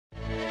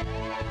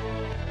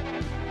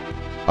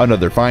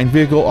Another fine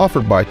vehicle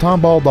offered by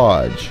Tomball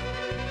Dodge.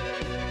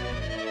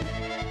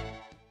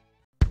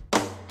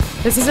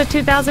 This is a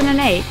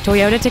 2008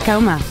 Toyota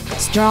Tacoma.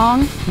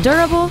 Strong,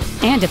 durable,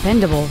 and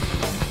dependable.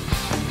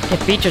 It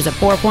features a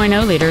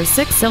 4.0-liter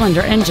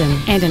six-cylinder engine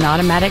and an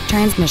automatic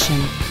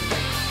transmission.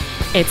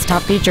 Its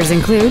top features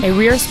include a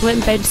rear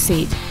split bench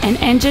seat, an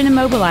engine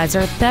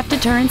immobilizer theft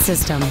deterrent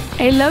system,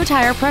 a low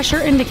tire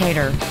pressure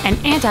indicator, an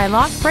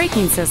anti-lock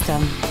braking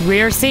system,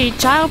 rear seat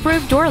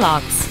child-proof door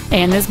locks,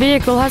 and this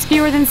vehicle has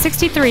fewer than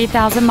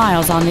 63,000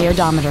 miles on the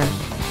odometer.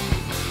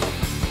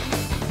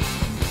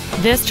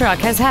 This truck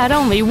has had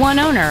only one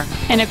owner,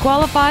 and it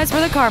qualifies for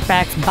the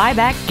Carfax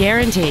buyback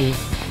guarantee.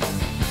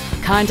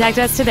 Contact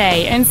us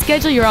today and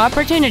schedule your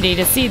opportunity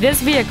to see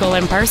this vehicle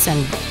in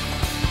person.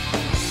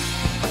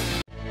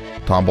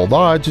 Tomball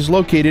Dodge is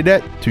located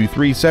at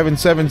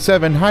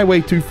 23777 Highway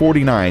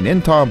 249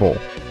 in Tomball.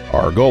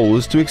 Our goal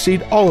is to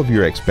exceed all of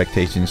your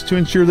expectations to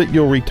ensure that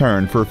you'll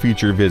return for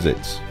future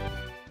visits.